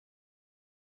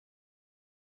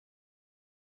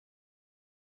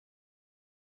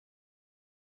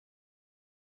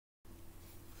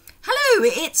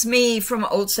it's me from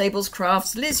Old Sables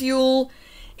Crafts, Liz Yuille,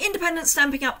 independent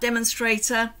Stampin' Up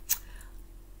demonstrator,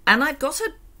 and I've got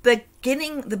the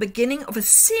beginning of a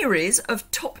series of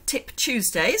Top Tip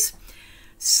Tuesdays.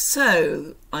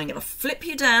 So I'm going to flip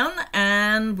you down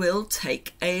and we'll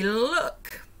take a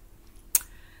look.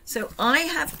 So I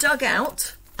have dug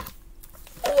out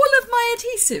all of my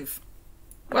adhesive.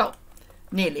 Well,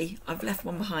 nearly. I've left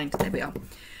one behind. There we are.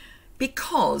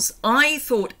 Because I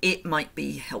thought it might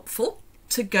be helpful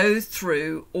to go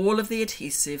through all of the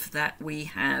adhesive that we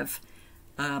have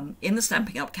in the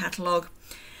Stampin' Up catalogue.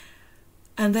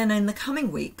 And then in the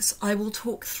coming weeks, I will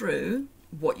talk through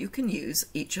what you can use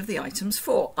each of the items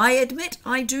for. I admit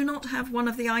I do not have one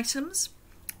of the items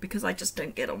because I just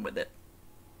don't get on with it.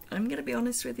 I'm going to be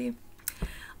honest with you.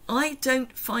 I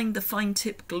don't find the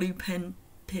fine-tipped glue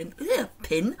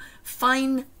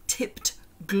fine-tipped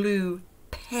glue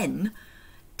pen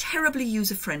terribly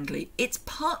user-friendly. It's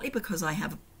partly because I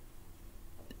have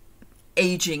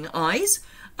aging eyes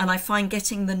and I find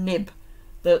getting the nib,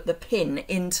 the pin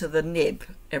into the nib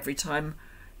every time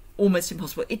almost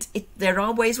impossible. There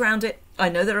are ways around it. I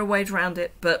know there are ways around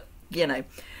it, but you know.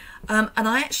 And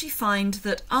I actually find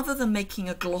that other than making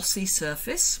a glossy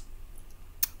surface,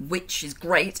 which is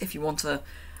great if you want to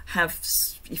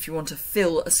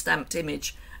fill a stamped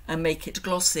image and make it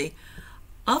glossy,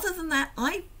 other than that,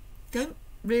 I don't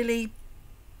really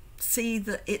see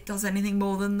that it does anything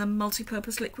more than the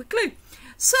multi-purpose liquid glue.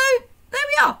 So there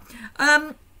we are.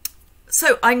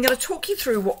 So I'm going to talk you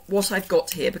through what I've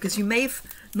got here, because you may have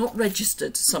not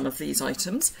registered some of these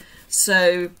items.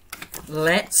 So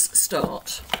let's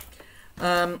start.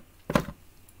 There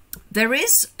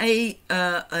is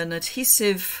an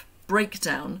adhesive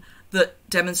breakdown that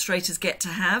demonstrators get to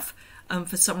have.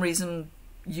 For some reason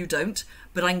you don't,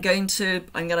 but I'm going to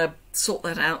sort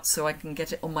that out so I can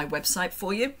get it on my website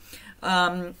for you.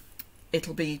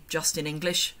 It'll be just in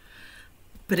English,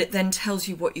 but it then tells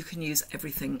you what you can use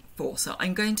everything for. So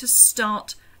I'm going to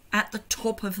start at the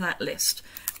top of that list,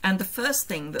 and the first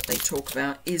thing that they talk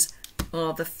about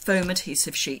are the foam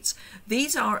adhesive sheets.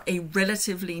 These are a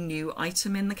relatively new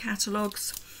item in the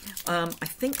catalogues. I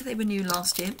think they were new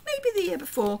last year, maybe the year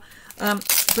before,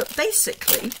 but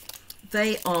basically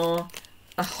they are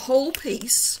a whole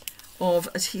piece of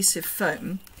adhesive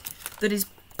foam that is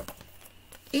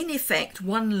in effect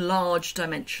one large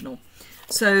dimensional.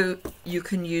 So you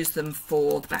can use them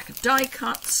for the back of die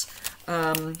cuts,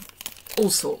 all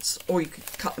sorts, or you could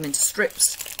cut them into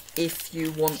strips if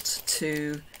you want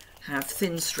to have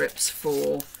thin strips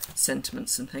for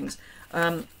sentiments and things.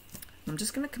 I'm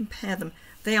just going to compare them.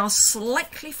 They are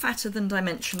slightly fatter than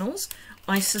dimensionals.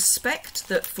 I suspect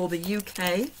that for the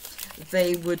UK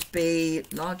they would be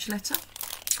large letter,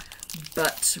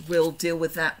 but we'll deal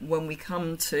with that when we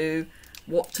come to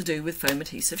what to do with foam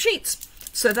adhesive sheets.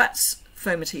 So that's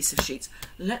foam adhesive sheets.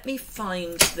 Let me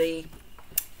find the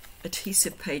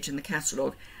adhesive page in the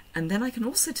catalogue, and then I can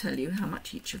also tell you how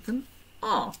much each of them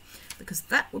are, because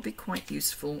that would be quite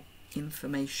useful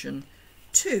information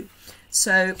too.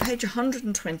 So page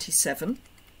 127,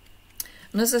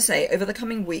 and as I say, over the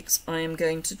coming weeks I am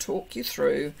going to talk you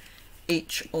through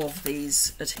each of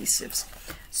these adhesives.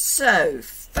 So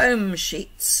foam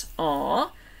sheets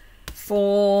are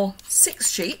for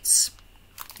 6 sheets.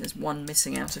 There's one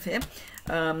missing out of here.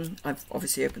 I've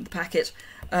obviously opened the packet.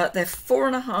 They're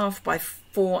 4.5 by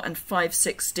 4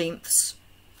 5/16,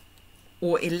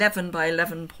 or 11 by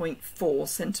 11.4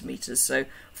 centimeters. So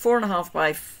 4.5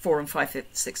 by 4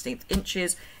 5/16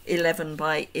 inches, 11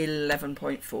 by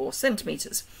 11.4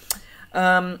 centimeters.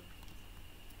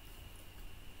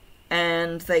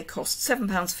 And they cost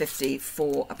 £7.50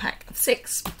 for a pack of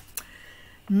 6.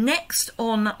 Next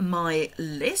on my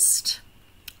list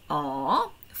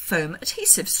are foam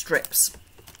adhesive strips,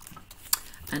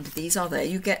 and these are there.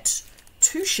 You get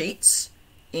 2 sheets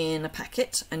in a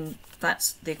packet, and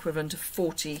that's the equivalent of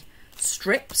 40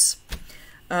 strips.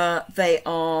 They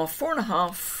are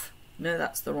 4.5, no,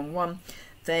 that's the wrong one.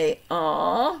 They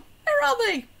are, where are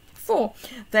they? 4.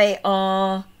 They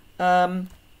are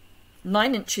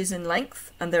 9 inches in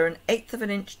length, and they're 1/8 of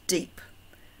an inch deep,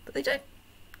 but they don't,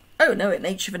 oh no,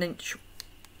 1/8 of an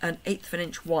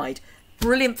inch wide.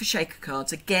 Brilliant for shaker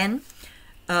cards. Again,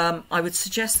 I would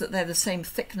suggest that they're the same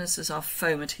thickness as our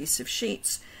foam adhesive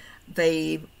sheets.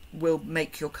 They will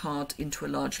make your card into a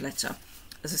large letter.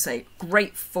 As I say,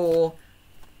 great for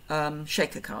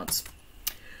shaker cards.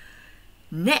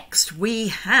 Next we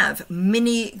have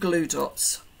mini glue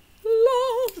dots.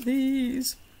 Love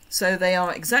these. So they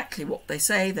are exactly what they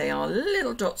say. They are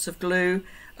little dots of glue.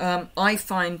 I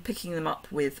find picking them up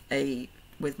with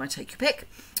my Take Your Pick,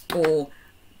 or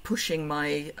pushing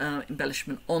my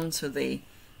embellishment onto the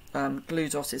glue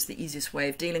dot is the easiest way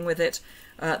of dealing with it.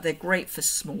 They're great for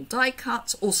small die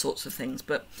cuts, all sorts of things,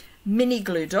 but mini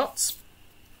glue dots,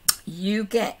 you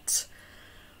get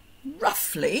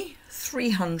roughly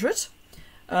 300,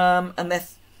 and they're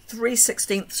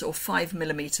 3/16 or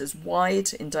 5mm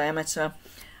wide in diameter,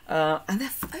 and they're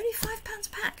only £5 a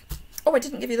pack. Oh, I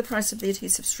didn't give you the price of the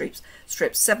adhesive strips.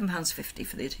 £7.50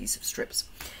 for the adhesive strips.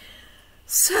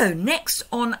 So next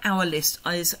on our list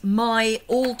is my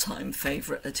all-time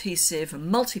favourite adhesive,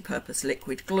 multi-purpose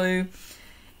liquid glue.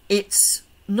 It's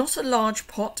not a large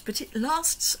pot, but it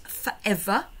lasts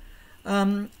forever.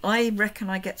 I reckon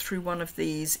I get through one of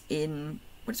these in,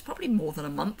 well, it's probably more than a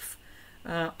month.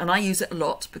 And I use it a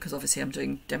lot because obviously I'm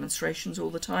doing demonstrations all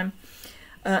the time.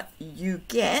 You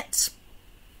get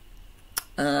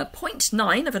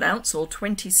 0.9 of an ounce or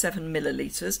 27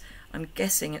 millilitres. I'm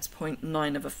guessing it's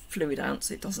 0.9 of a fluid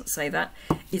ounce. It doesn't say that.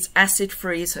 It's acid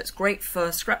free, so it's great for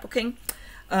scrapbooking.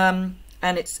 And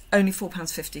it's only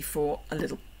 £4.50 for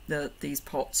these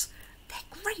pots.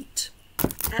 They're great.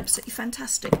 Absolutely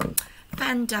fantastic.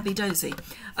 Fan-dabby-dozy.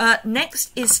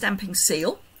 Next is stamping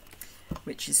seal,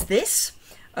 which is this.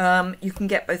 You can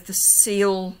get both the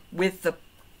seal with the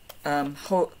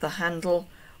handle,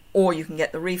 or you can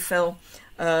get the refill.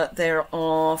 There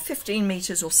are 15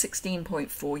 metres or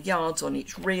 16.4 yards on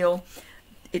each reel.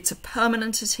 It's a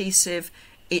permanent adhesive.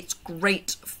 It's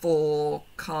great for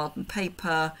card and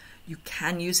paper. You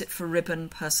can use it for ribbon.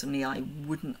 Personally, I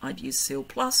wouldn't. I'd use Seal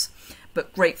Plus,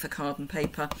 but great for card and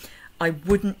paper. I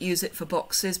wouldn't use it for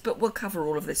boxes, but we'll cover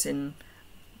all of this in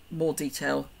more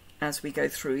detail as we go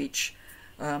through each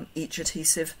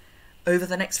adhesive over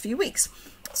the next few weeks.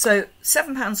 So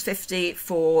 £7.50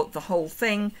 for the whole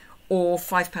thing, or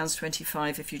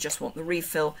 £5.25 if you just want the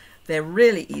refill. They're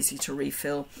really easy to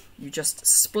refill. You just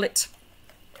split,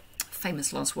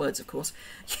 famous last words of course,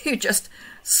 you just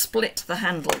split the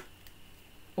handle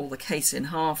or the case in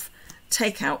half,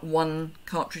 take out one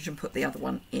cartridge and put the other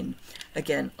one in.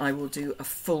 Again, I will do a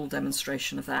full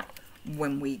demonstration of that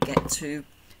when we get to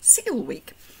Seal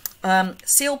Week.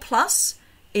 Seal Plus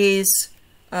is,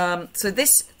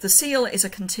 the seal is a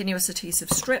continuous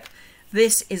adhesive strip.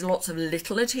 This is lots of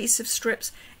little adhesive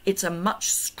strips. It's a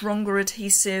much stronger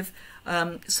adhesive,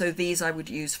 so these I would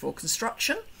use for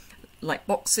construction, like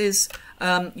boxes.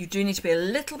 You do need to be a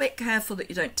little bit careful that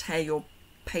you don't tear your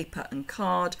paper and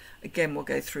card. Again, we'll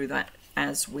go through that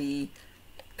as we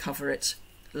cover it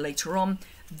later on.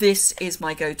 This is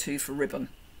my go-to for ribbon.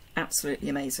 Absolutely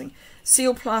amazing.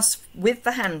 Seal Plus with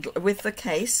the handle, with the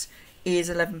case, is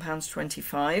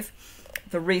 £11.25.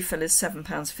 The refill is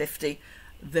 £7.50.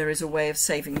 There is a way of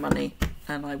saving money,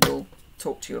 and I will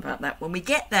talk to you about that when we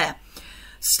get there.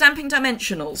 Stamping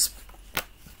dimensionals.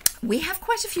 We have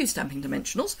quite a few stamping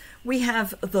dimensionals. We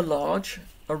have the large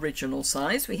original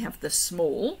size. We have the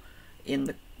small in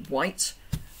the white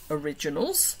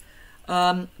originals.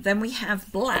 Then we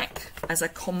have black as a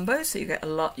combo, so you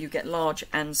get large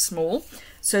and small.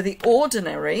 So the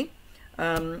ordinary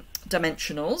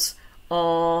dimensionals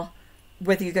are,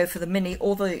 whether you go for the mini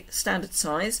or the standard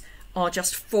size, are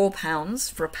just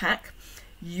 £4 for a pack.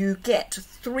 You get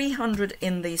 300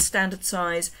 in the standard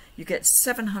size, you get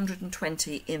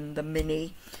 720 in the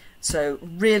mini, so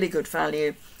really good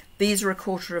value. These are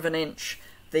 1/4 of an inch.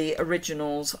 The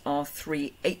originals are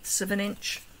 3/8 of an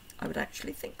inch. I would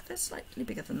actually think they're slightly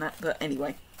bigger than that, but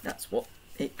anyway, that's what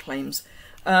it claims.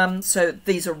 So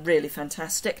these are really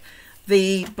fantastic.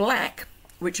 The black,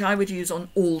 which I would use on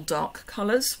all dark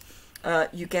colours,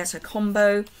 you get a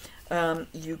combo.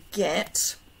 You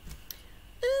get,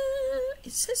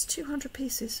 it says 200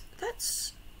 pieces.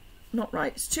 That's not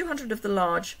right. It's 200 of the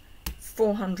large,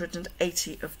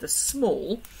 480 of the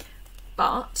small,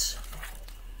 but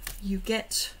you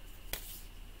get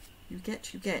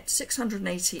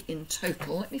 680 in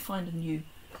total. Let me find a new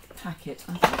packet.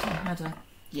 I thought I had a,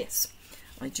 yes,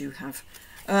 I do have.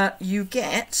 You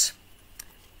get,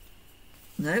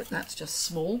 no, that's just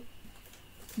small.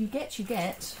 You get,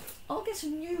 I'll get a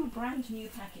brand new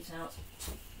packet out.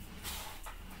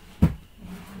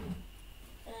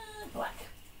 Black.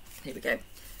 Here we go.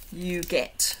 You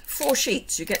get 4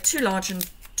 sheets. You get 2 large and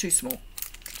 2 small.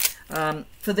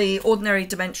 For the ordinary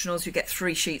dimensionals, you get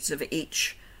 3 sheets of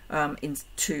each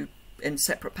in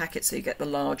separate packets. So you get the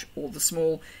large or the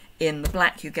small. In the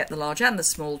black, you get the large and the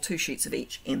small, 2 sheets of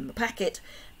each in the packet,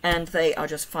 and they are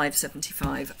just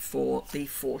 £5.75 for the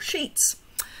 4 sheets.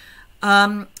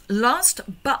 Last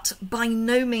but by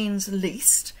no means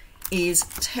least is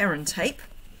tear and tape,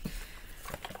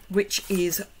 which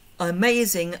is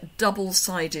amazing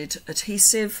double-sided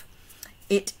adhesive.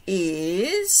 It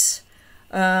is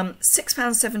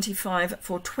 £6.75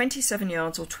 for 27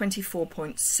 yards or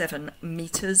 24.7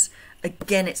 metres.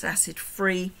 Again, it's acid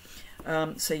free,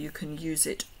 so you can use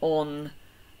it on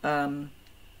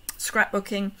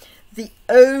scrapbooking. The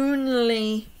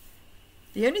only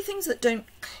things that don't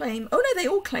claim, oh no, they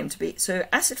all claim to be, so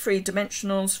acid free,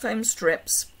 dimensionals, foam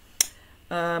strips,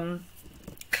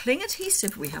 cling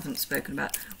adhesive we haven't spoken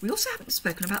about. We also haven't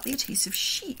spoken about the adhesive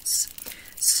sheets.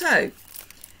 So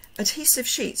adhesive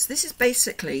sheets, this is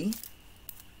basically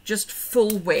just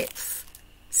full width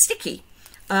sticky,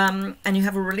 and you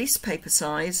have a release paper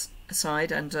size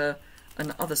side and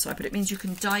an other side, but it means you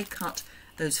can die cut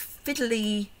those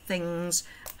fiddly things,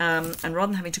 and rather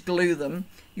than having to glue them,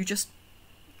 you just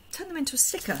turn them into a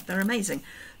sticker. They're amazing.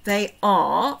 They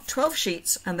are 12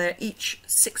 sheets and they're each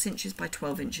 6 inches by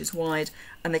 12 inches wide,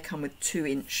 and they come with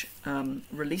 2-inch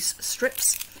release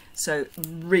strips. So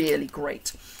really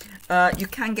great. You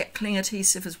can get cling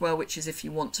adhesive as well, which is if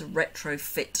you want to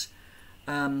retrofit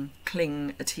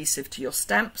cling adhesive to your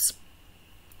stamps.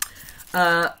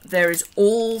 There is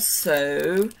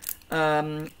also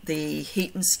the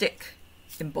heat and stick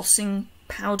embossing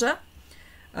powder,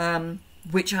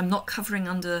 which I'm not covering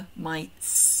under my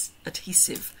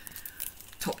adhesive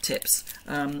top tips.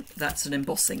 That's an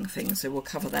embossing thing, so we'll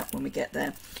cover that when we get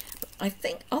there. But I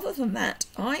think other than that,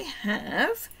 I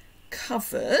have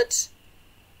covered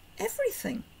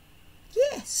everything.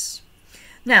 Yes.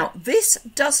 Now, this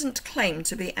doesn't claim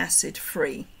to be acid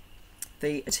free,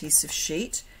 the adhesive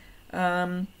sheet.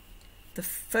 The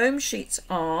foam sheets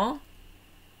are.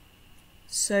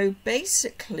 So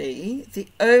basically, the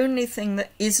only thing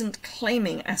that isn't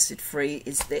claiming acid free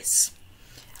is this.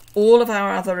 All of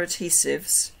our other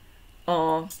adhesives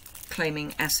are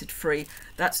claiming acid free.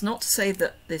 That's not to say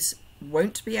that this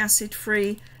won't be acid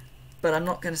free, but I'm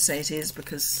not going to say it is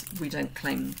because we don't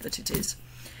claim that it is.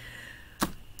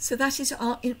 So that is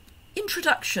our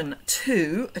introduction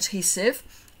to adhesive.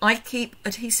 I keep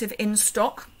adhesive in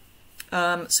stock.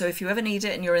 So if you ever need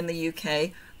it and you're in the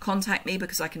UK, contact me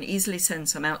because I can easily send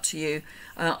some out to you.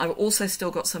 I've also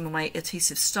still got some of my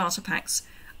adhesive starter packs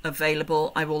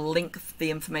available. I will link the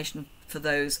information for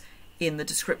those in the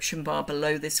description bar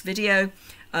below this video.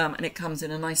 And it comes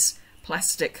in a nice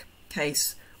plastic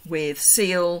case with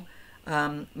seal,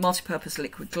 multi-purpose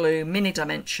liquid glue, mini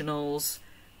dimensionals,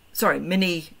 sorry,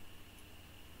 mini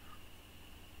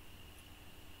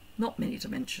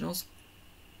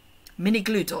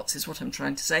glue dots is what I'm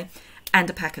trying to say, and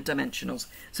a pack of dimensionals.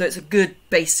 So it's a good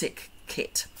basic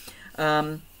kit.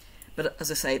 But as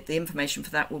I say, the information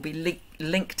for that will be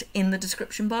linked in the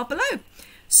description bar below.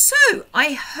 So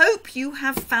I hope you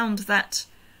have found that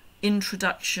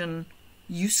introduction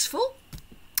useful.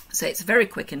 So it's a very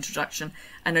quick introduction,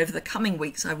 and over the coming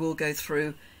weeks I will go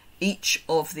through each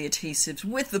of the adhesives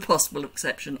with the possible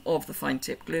exception of the fine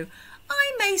tip glue.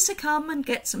 I may succumb and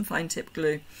get some fine tip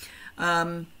glue.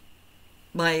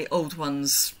 My old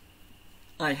ones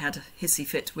I had a hissy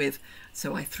fit with,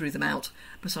 so I threw them out,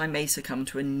 but I may succumb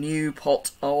to a new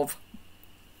pot of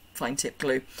fine tip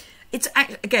glue. It's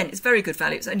again, it's very good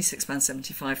value. It's only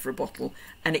 £6.75 for a bottle,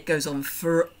 and it goes on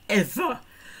forever.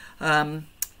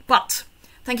 But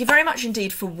thank you very much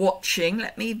indeed for watching.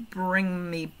 Let me bring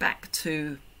me back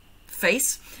to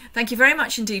face. Thank you very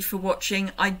much indeed for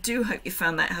watching. I do hope you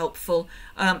found that helpful.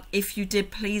 If you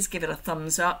did, please give it a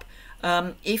thumbs up.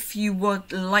 If you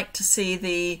would like to see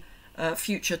the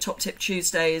future Top Tip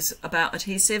Tuesdays about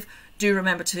adhesive, do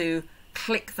remember to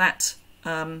click that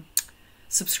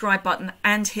subscribe button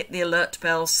and hit the alert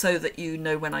bell so that you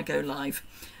know when I go live,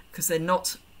 because they're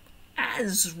not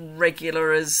as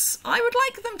regular as I would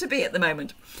like them to be at the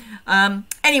moment.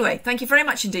 Anyway, thank you very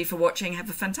much indeed for watching. Have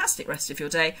a fantastic rest of your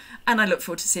day, and I look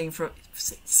forward to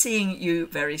seeing you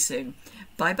very soon.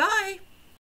 Bye bye.